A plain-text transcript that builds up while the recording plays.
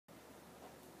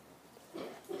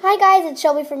Hi guys, it's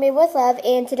Shelby from Made with Love,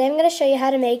 and today I'm going to show you how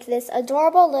to make this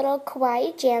adorable little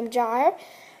kawaii jam jar.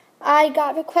 I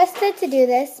got requested to do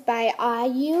this by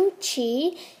Ayu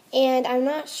Chi, and I'm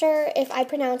not sure if I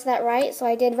pronounced that right, so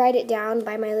I did write it down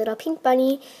by my little pink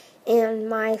bunny and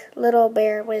my little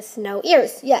bear with no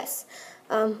ears. Yes.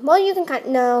 Well, you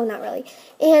can no, not really.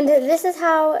 And this is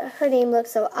how her name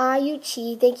looks. So Ayu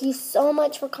Chi, thank you so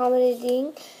much for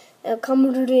commenting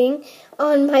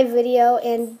on my video,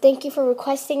 and thank you for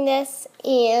requesting this,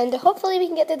 and hopefully we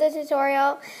can get through the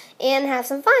tutorial and have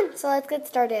some fun. So let's get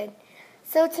started.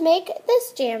 So to make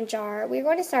this jam jar, we're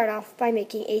going to start off by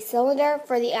making a cylinder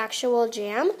for the actual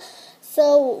jam.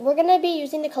 So we're going to be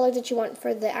using the colors that you want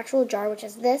for the actual jar, which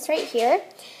is this right here.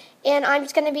 And I'm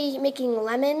just going to be making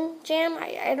lemon jam.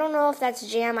 I don't know if that's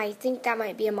jam. I think that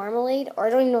might be a marmalade, or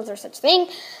I don't even know if there's such thing.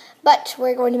 But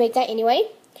we're going to make that anyway.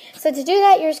 So to do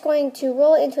that, you're just going to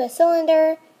roll it into a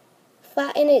cylinder,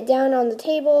 flatten it down on the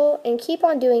table, and keep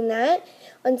on doing that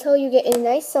until you get a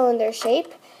nice cylinder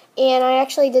shape. And I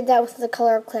actually did that with the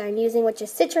color of clay I'm using, which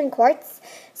is citron quartz.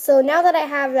 So now that I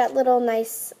have that little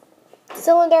nice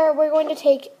cylinder, we're going to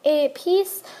take a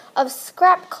piece of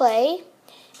scrap clay.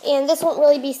 And this won't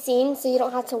really be seen, so you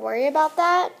don't have to worry about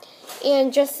that.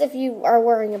 And just if you are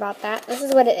worrying about that, this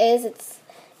is what it is. It's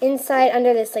inside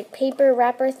under this like paper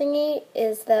wrapper thingy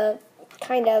is the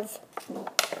kind of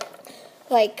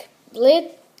like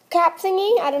lid cap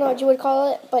thingy. I don't know what you would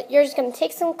call it, but you're just going to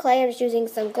take some clay. I'm just using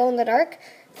some glow in the dark.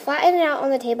 Flatten it out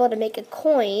on the table to make a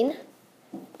coin.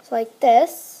 So like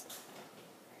this.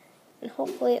 And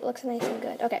hopefully it looks nice and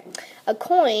good. Okay, a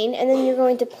coin, and then you're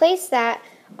going to place that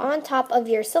on top of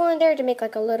your cylinder to make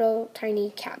like a little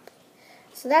tiny cap.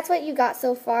 So that's what you got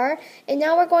so far. And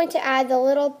now we're going to add the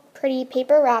little pretty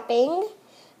paper wrapping,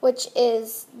 which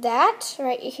is that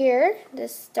right here,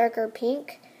 this darker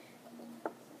pink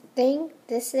thing,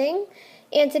 this thing.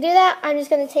 And to do that, I'm just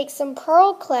going to take some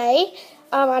pearl clay,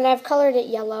 and I've colored it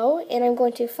yellow, and I'm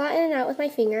going to flatten it out with my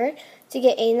finger to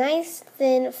get a nice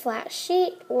thin flat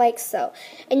sheet like so.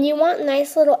 And you want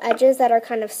nice little edges that are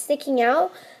kind of sticking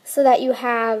out so that you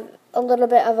have a little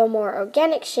bit of a more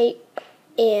organic shape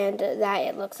and that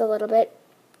it looks a little bit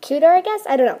cuter, I guess.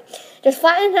 I don't know. Just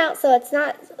flatten it out so it's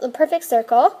not the perfect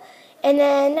circle. And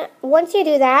then once you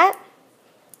do that,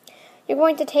 you're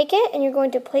going to take it and you're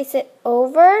going to place it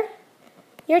over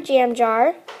your jam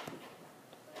jar.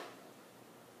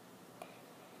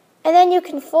 And then you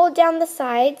can fold down the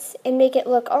sides and make it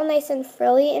look all nice and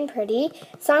frilly and pretty.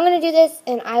 So I'm going to do this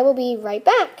and I will be right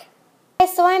back.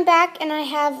 Okay, so I'm back and I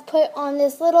have put on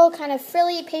this little kind of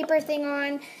frilly paper thing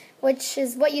on, which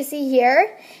is what you see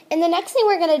here. And the next thing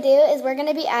we're going to do is we're going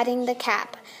to be adding the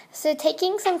cap. So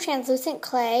taking some translucent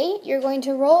clay, you're going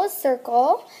to roll a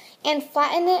circle and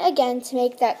flatten it again to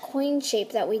make that coin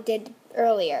shape that we did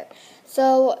earlier.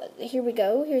 So here we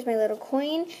go. Here's my little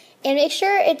coin. And make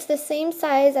sure it's the same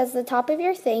size as the top of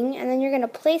your thing. And then you're going to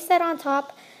place that on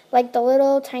top like the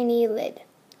little tiny lid.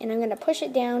 And I'm going to push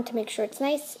it down to make sure it's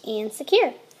nice and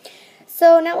secure.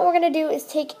 So now what we're going to do is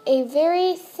take a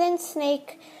very thin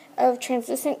snake of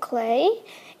translucent clay.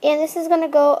 And this is going to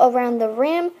go around the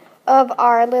rim of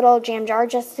our little jam jar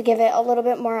just to give it a little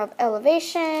bit more of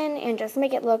elevation and just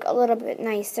make it look a little bit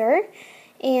nicer.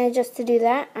 And just to do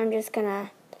that, I'm just going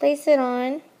to place it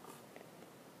on.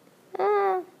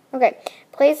 Okay,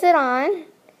 place it on,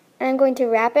 and I'm going to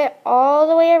wrap it all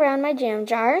the way around my jam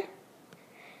jar.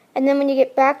 And then when you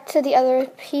get back to the other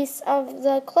piece of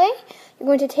the clay, you're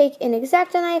going to take an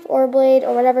X-Acto knife or blade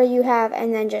or whatever you have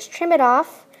and then just trim it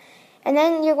off. And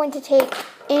then you're going to take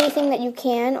anything that you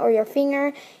can or your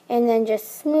finger and then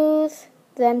just smooth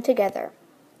them together.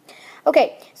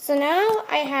 Okay, so now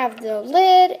I have the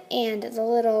lid and the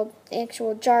little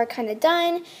actual jar kind of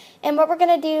done. And what we're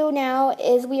going to do now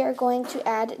is we are going to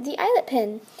add the eyelet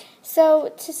pin.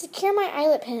 So to secure my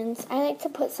eyelet pins, I like to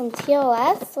put some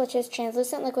TLS, which is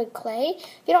translucent liquid clay.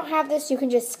 If you don't have this, you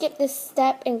can just skip this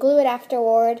step and glue it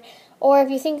afterward. Or if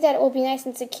you think that it will be nice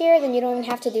and secure, then you don't even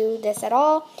have to do this at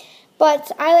all.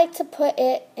 But I like to put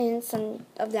it in some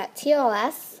of that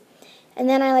TLS. And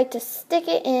then I like to stick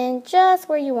it in just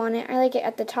where you want it. I like it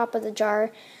at the top of the jar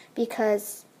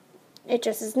because it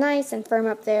just is nice and firm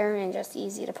up there and just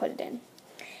easy to put it in.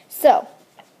 So,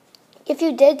 if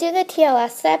you did do the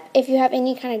TLS step, if you have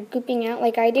any kind of gooping out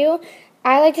like I do,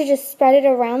 I like to just spread it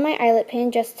around my eyelet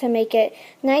pin just to make it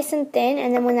nice and thin.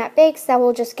 And then when that bakes, that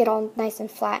will just get all nice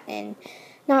and flat and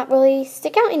not really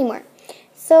stick out anymore.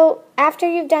 So after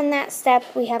you've done that step,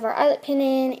 we have our eyelet pin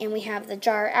in and we have the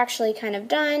jar actually kind of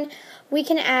done. We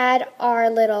can add our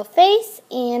little face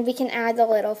and we can add the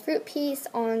little fruit piece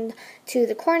on to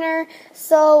the corner.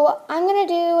 So I'm going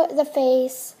to do the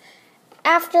face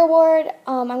afterward,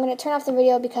 I'm going to turn off the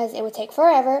video because it would take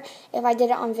forever if I did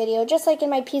it on video, just like in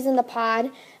my peas in the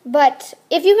pod. But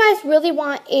if you guys really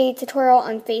want a tutorial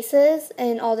on faces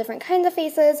and all different kinds of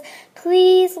faces,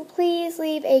 please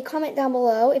leave a comment down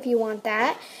below if you want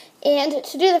that. And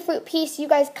to do the fruit piece, you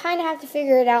guys kind of have to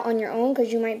figure it out on your own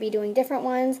because you might be doing different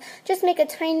ones. Just make a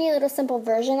tiny little simple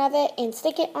version of it and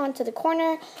stick it onto the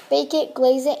corner, bake it,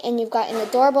 glaze it, and you've got an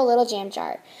adorable little jam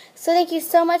jar. So thank you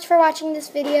so much for watching this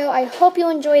video. I hope you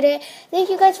enjoyed it.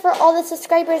 Thank you guys for all the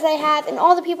subscribers I have and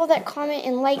all the people that comment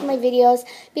and like my videos,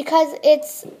 because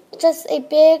it's just a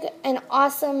big and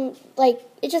awesome,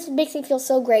 it just makes me feel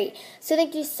so great. So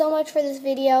thank you so much for this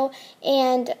video,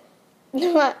 and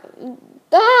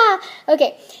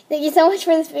okay, thank you so much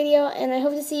for this video, and I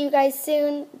hope to see you guys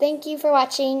soon. Thank you for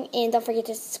watching, and don't forget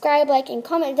to subscribe, like, and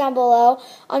comment down below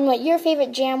on what your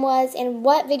favorite jam was and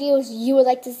what videos you would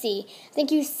like to see.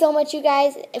 Thank you so much, you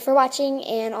guys, for watching,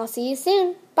 and I'll see you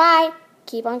soon. Bye.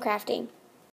 Keep on crafting.